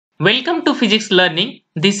Welcome to Physics Learning.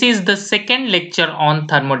 This is the second lecture on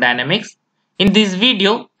thermodynamics. In this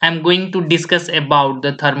video, I am going to discuss about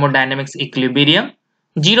the thermodynamics equilibrium,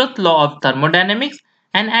 Zeroth Law of thermodynamics,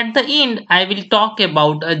 and at the end, I will talk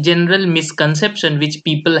about a general misconception which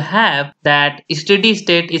people have that steady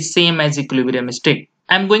state is same as equilibrium state.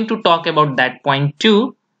 I am going to talk about that point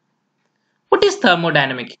too. What is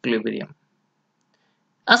thermodynamic equilibrium?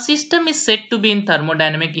 A system is said to be in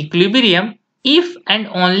thermodynamic equilibrium if and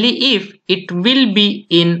only if it will be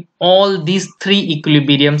in all these three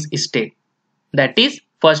equilibriums state. That is,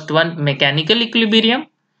 first one mechanical equilibrium,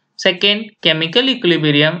 second chemical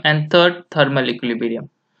equilibrium, and third thermal equilibrium.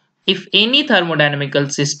 If any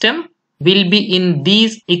thermodynamical system will be in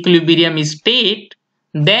these equilibrium state,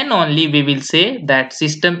 then only we will say that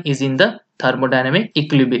system is in the thermodynamic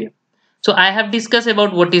equilibrium. So I have discussed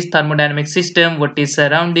about what is thermodynamic system, what is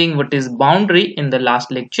surrounding, what is boundary in the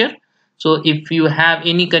last lecture. So if you have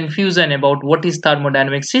any confusion about what is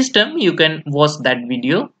thermodynamic system, you can watch that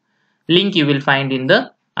video. Link you will find in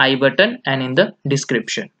the I button and in the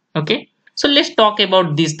description. Okay. So let's talk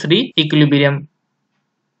about these three equilibrium.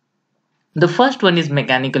 The first one is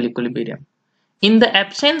mechanical equilibrium. In the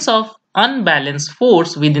absence of unbalanced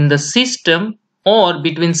force within the system or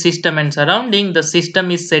between system and surrounding, the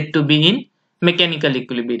system is said to be in mechanical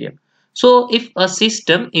equilibrium. So if a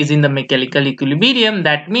system is in the mechanical equilibrium,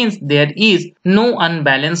 that means there is no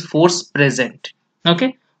unbalanced force present.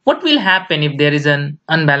 Okay. What will happen if there is an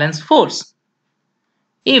unbalanced force?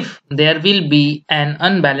 If there will be an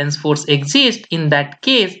unbalanced force exist, in that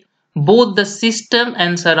case, both the system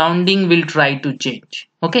and surrounding will try to change.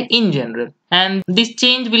 Okay, in general. And this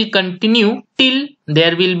change will continue till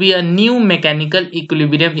there will be a new mechanical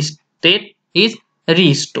equilibrium state is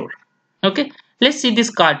restored. Okay, let's see this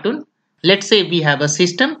cartoon. Let's say we have a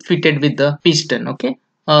system fitted with the piston. Okay,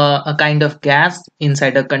 a kind of gas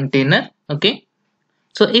inside a container. Okay,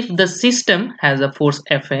 so if the system has a force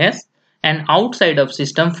Fs and outside of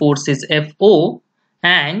system force is Fo,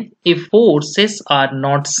 and if forces are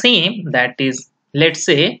not same, that is, let's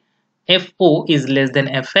say Fo is less than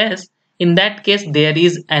Fs, in that case there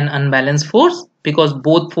is an unbalanced force because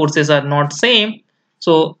both forces are not same.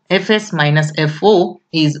 So Fs minus Fo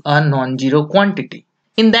is a non-zero quantity.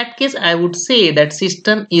 In that case, I would say that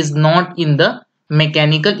system is not in the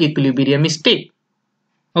mechanical equilibrium state.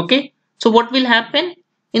 Okay, so what will happen?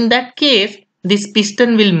 In that case, this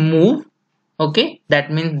piston will move. Okay,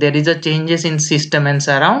 that means there is a changes in system and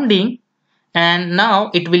surrounding, and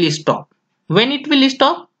now it will stop. When it will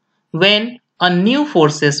stop? When a new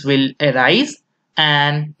forces will arise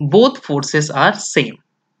and both forces are same.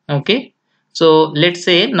 Okay, so let's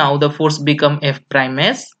say now the force become F prime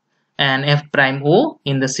S and F prime O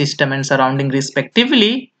in the system and surrounding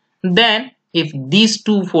respectively. Then if these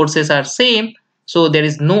two forces are same, so there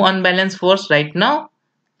is no unbalanced force right now.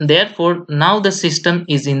 Therefore, now the system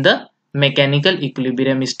is in the mechanical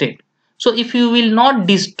equilibrium state. So if you will not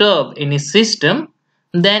disturb any system,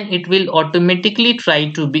 then it will automatically try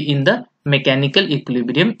to be in the mechanical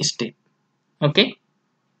equilibrium state. Okay.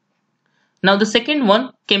 Now the second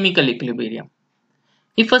one, chemical equilibrium.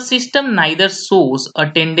 If a system neither shows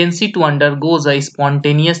a tendency to undergo a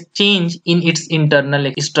spontaneous change in its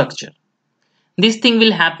internal structure, this thing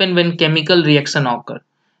will happen when chemical reaction occur.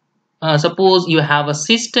 Suppose you have a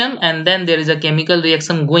system and then there is a chemical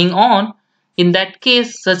reaction going on. In that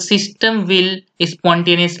case, the system will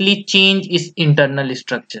spontaneously change its internal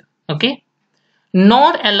structure. Okay,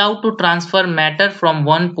 nor allowed to transfer matter from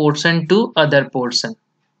one portion to other portion.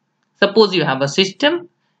 Suppose you have a system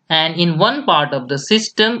and in one part of the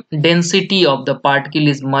system density of the particle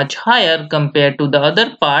is much higher compared to the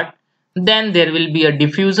other part, then there will be a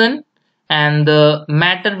diffusion and the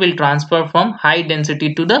matter will transfer from high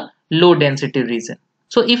density to the low density region.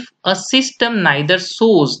 So if a system neither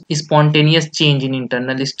shows spontaneous change in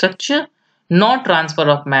internal structure nor transfer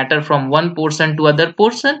of matter from one portion to other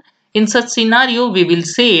portion, in such scenario we will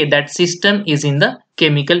say that system is in the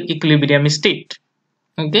chemical equilibrium state.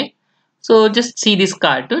 Okay, so just see this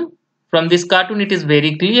cartoon. From this cartoon it is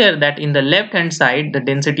very clear that in the left hand side the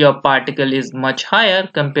density of particle is much higher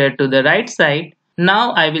compared to the right side.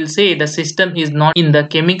 Now I will say the system is not in the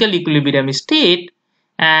chemical equilibrium state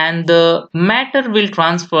and the matter will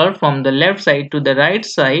transfer from the left side to the right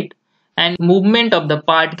side, and movement of the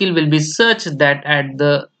particle will be such that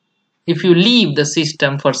if you leave the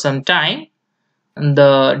system for some time,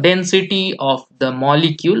 the density of the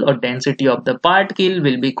molecule or density of the particle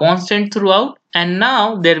will be constant throughout, and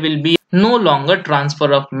now there will be no longer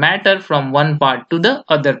transfer of matter from one part to the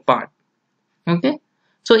other part. Okay,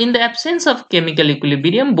 so in the absence of chemical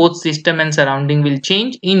equilibrium, both system and surrounding will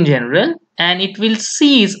change in general, and it will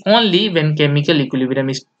cease only when chemical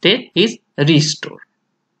equilibrium state is restored.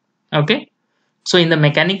 Okay, so in the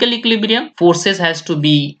mechanical equilibrium, forces has to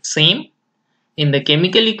be same. In the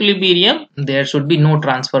chemical equilibrium, there should be no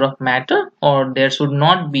transfer of matter, or there should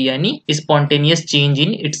not be any spontaneous change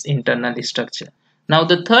in its internal structure. Now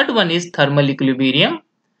the third one is thermal equilibrium.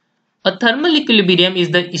 A thermal equilibrium is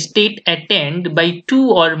the state attained by two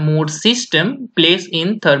or more systems placed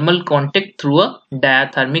in thermal contact through a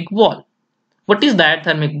diathermic wall. What is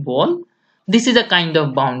diathermic wall? This is a kind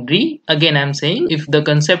of boundary. Again, I am saying, if the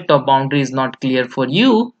concept of boundary is not clear for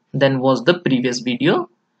you, then watch the previous video.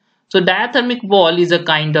 So diathermic wall is a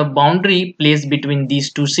kind of boundary placed between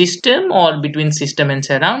these two systems or between system and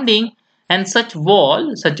surrounding, and such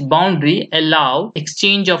wall, such boundary allow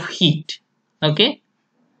exchange of heat. Okay.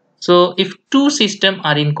 So if two systems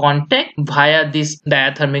are in contact via this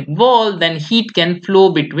diathermic wall, then heat can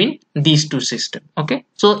flow between these two systems. Okay.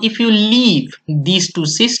 So if you leave these two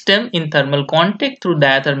systems in thermal contact through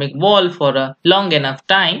diathermic wall for a long enough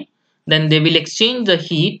time, then they will exchange the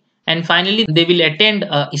heat, and finally they will attain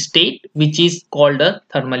a state which is called a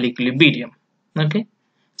thermal equilibrium. Okay.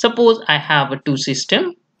 Suppose I have a two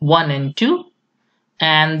system, 1 and 2,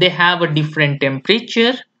 and they have a different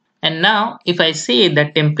temperature. And now if I say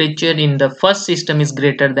that temperature in the first system is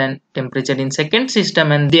greater than temperature in second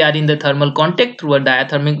system, and they are in the thermal contact through a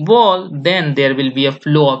diathermic wall, then there will be a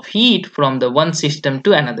flow of heat from the one system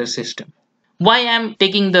to another system. Why I am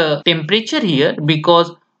taking the temperature here?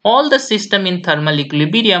 Because all the system in thermal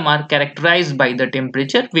equilibrium are characterized by the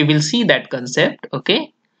temperature. We will see that concept.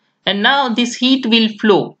 Okay. And now this heat will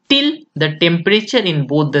flow till the temperature in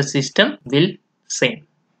both the system will same.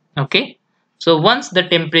 Okay. So once the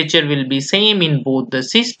temperature will be same in both the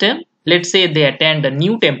system, let's say they attain a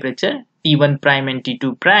new temperature T1 prime and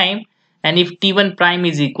T2 prime, and if T1 prime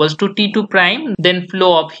is equals to T2 prime, then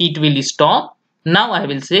flow of heat will stop. Now I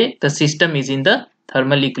will say the system is in the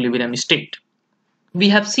thermal equilibrium state. We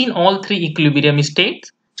have seen all three equilibrium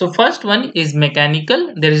states. So first one is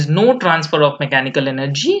mechanical. There is no transfer of mechanical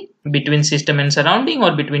energy between system and surrounding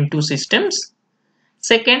or between two systems.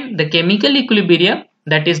 Second, the chemical equilibrium,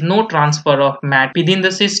 that is no transfer of matter within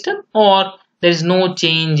the system, or there is no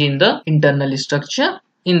change in the internal structure.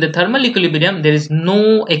 In the thermal equilibrium, there is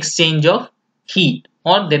no exchange of heat,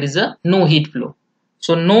 or there is a no heat flow.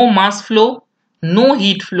 So no mass flow, no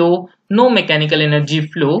heat flow, no mechanical energy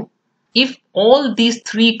flow. If all these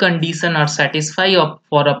three conditions are satisfied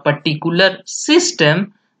for a particular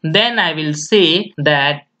system, then I will say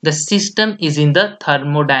that the system is in the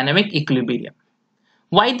thermodynamic equilibrium.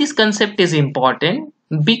 Why this concept is important?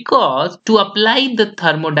 Because to apply the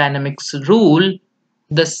thermodynamics rule,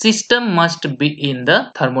 the system must be in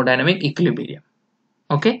the thermodynamic equilibrium.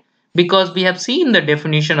 Okay? Because we have seen the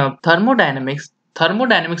definition of thermodynamics.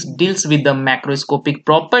 Thermodynamics deals with the macroscopic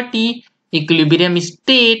property, equilibrium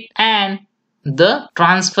state, and the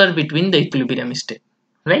transfer between the equilibrium state.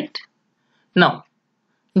 Right? Now,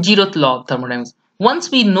 Zeroth Law of thermodynamics.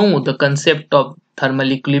 Once we know the concept of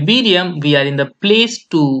thermal equilibrium, we are in the place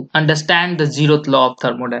to understand the Zeroth Law of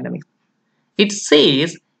thermodynamics. It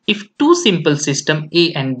says if two simple systems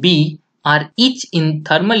A and B are each in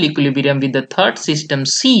thermal equilibrium with the third system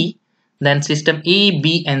C, then system A,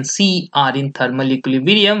 B and C are in thermal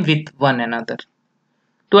equilibrium with one another.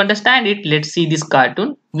 To understand it, let's see this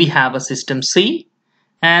cartoon. We have a system C,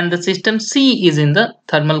 and the system C is in the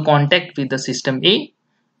thermal contact with the system A.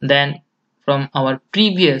 Then from our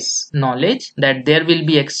previous knowledge that there will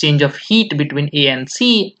be exchange of heat between A and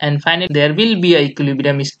C, and finally there will be a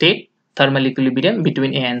equilibrium state, thermal equilibrium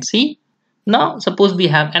between A and C. Now suppose we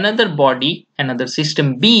have another body, another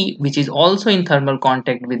system B, which is also in thermal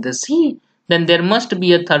contact with the C, then there must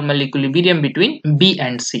be a thermal equilibrium between B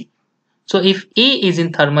and C. So if A is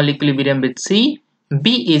in thermal equilibrium with C,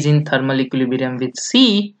 B is in thermal equilibrium with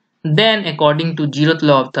C, then according to Zeroth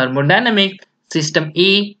Law of thermodynamics, system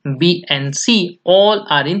A, B and C all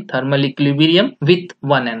are in thermal equilibrium with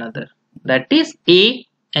one another. That is, A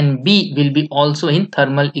and B will be also in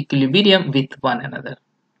thermal equilibrium with one another.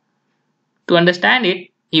 To understand it,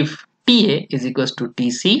 if TA is equals to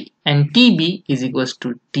TC and TB is equals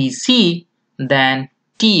to TC, then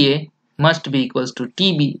TA must be equals to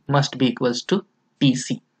TB must be equals to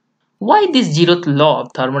TC. Why this Zeroth Law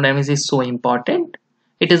of thermodynamics is so important?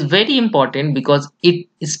 It is very important because it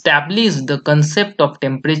establishes the concept of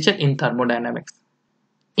temperature in thermodynamics.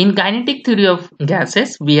 In kinetic theory of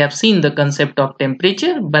gases, we have seen the concept of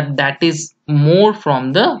temperature, but that is more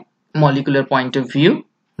from the molecular point of view,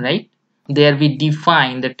 right? There we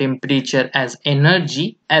define the temperature as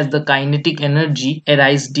energy, as the kinetic energy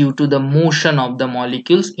arises due to the motion of the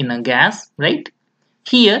molecules in a gas, right?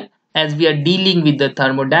 Here as we are dealing with the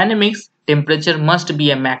thermodynamics, temperature must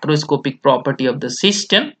be a macroscopic property of the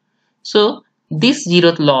system. So this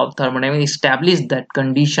zeroth law of thermodynamics established that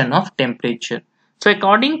condition of temperature. So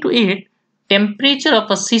according to it, temperature of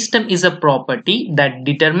a system is a property that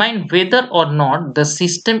determines whether or not the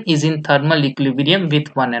system is in thermal equilibrium with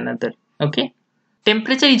one another. Okay,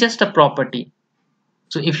 temperature is just a property.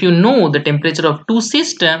 So if you know the temperature of two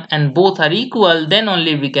systems and both are equal, then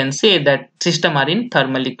only we can say that system are in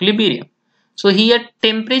thermal equilibrium. So here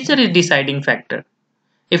temperature is deciding factor.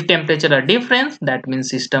 If temperature are different, that means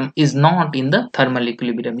system is not in the thermal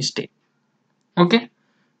equilibrium state. Okay.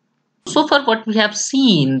 So far what we have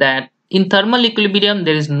seen that in thermal equilibrium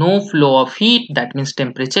there is no flow of heat, that means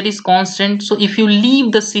temperature is constant. So if you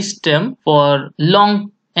leave the system for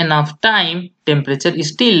long enough time, temperature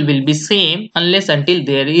still will be same unless until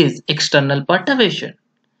there is external perturbation.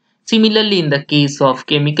 Similarly, in the case of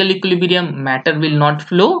chemical equilibrium, matter will not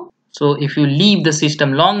flow. So if you leave the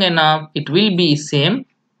system long enough, it will be same.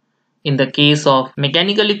 In the case of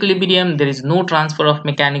mechanical equilibrium, there is no transfer of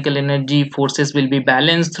mechanical energy, forces will be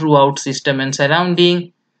balanced throughout system and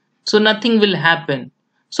surrounding, so nothing will happen.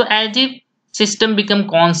 So as if system become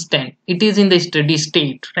constant, it is in the steady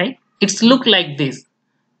state, right? It's look like this,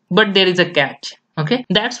 but there is a catch. Okay,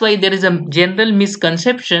 that's why there is a general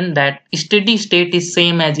misconception that steady state is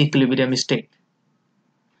same as equilibrium state.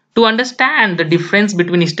 To understand the difference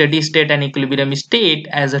between steady state and equilibrium state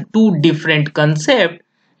as a two different concept,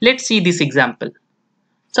 let's see this example.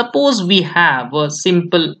 Suppose we have a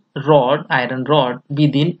simple rod, iron rod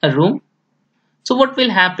within a room. So what will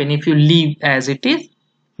happen if you leave as it is?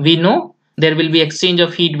 We know there will be exchange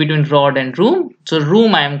of heat between rod and room. So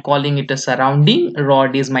room I am calling it a surrounding,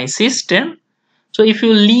 rod is my system. So if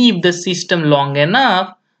you leave the system long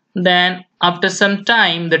enough, then after some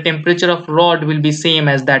time the temperature of rod will be same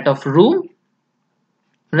as that of room,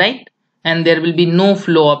 right? And there will be no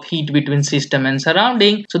flow of heat between system and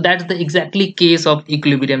surrounding. So that's the exactly case of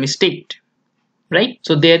equilibrium state, right?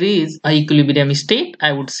 So there is a equilibrium state.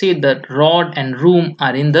 I would say that rod and room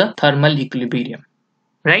are in the thermal equilibrium,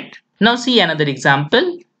 right? Now see another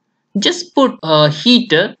example. Just put a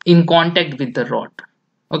heater in contact with the rod.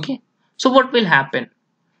 Okay, so what will happen?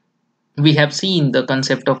 We have seen the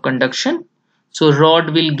concept of conduction. So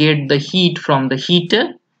rod will get the heat from the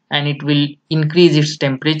heater and it will increase its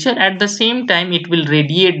temperature. At the same time, it will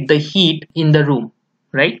radiate the heat in the room,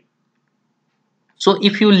 right? So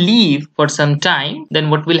if you leave for some time, then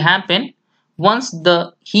what will happen? Once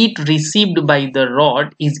the heat received by the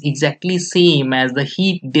rod is exactly same as the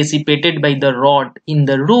heat dissipated by the rod in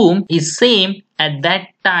the room is same, at that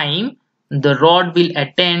time the rod will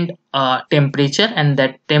attain a temperature and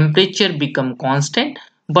that temperature become constant,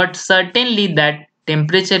 but certainly that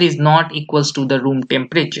temperature is not equals to the room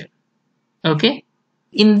temperature. Okay,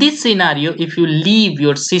 in this scenario, if you leave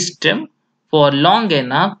your system for long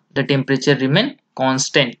enough, the temperature remain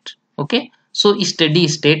constant. Okay, so steady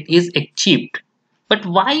state is achieved. But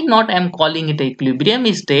why not I am calling it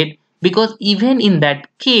equilibrium state? Because even in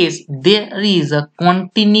that case there is a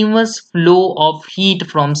continuous flow of heat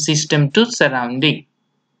from system to surrounding.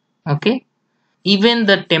 Okay, even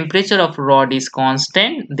the temperature of rod is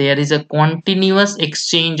constant, there is a continuous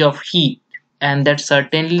exchange of heat, and that's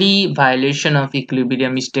certainly violation of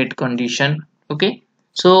equilibrium state condition. Okay,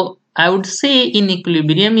 so I would say in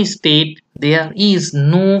equilibrium state there is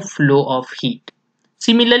no flow of heat.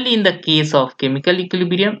 Similarly, in the case of chemical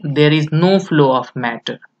equilibrium, there is no flow of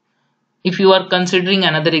matter. If you are considering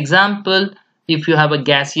another example, if you have a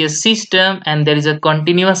gaseous system and there is a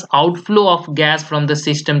continuous outflow of gas from the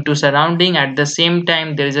system to surrounding, at the same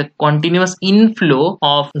time there is a continuous inflow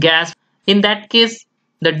of gas, in that case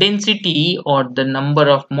the density or the number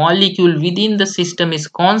of molecule within the system is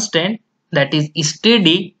constant, that is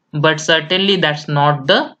steady. But certainly that's not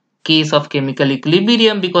the case of chemical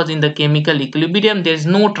equilibrium, because in the chemical equilibrium there is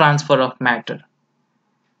no transfer of matter.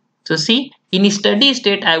 So see, in steady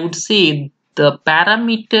state, I would say the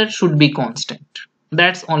parameter should be constant.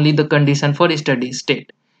 That's only the condition for steady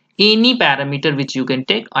state. Any parameter which you can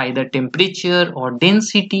take, either temperature or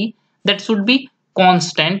density, that should be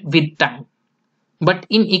constant with time. But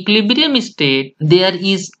in equilibrium state, there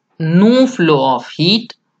is no flow of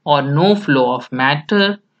heat or no flow of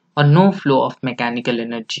matter or no flow of mechanical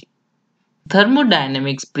energy.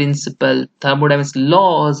 Thermodynamics principle, thermodynamics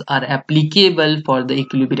laws are applicable for the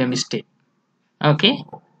equilibrium state. Okay,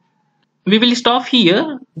 we will stop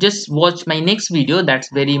here. Just watch my next video, that's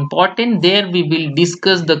very important. There we will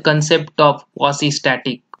discuss the concept of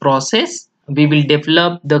quasi-static process. We will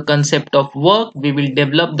develop the concept of work, we will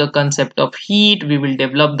develop the concept of heat, we will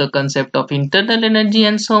develop the concept of internal energy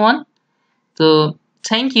and so on. So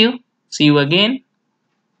Thank you. See you again.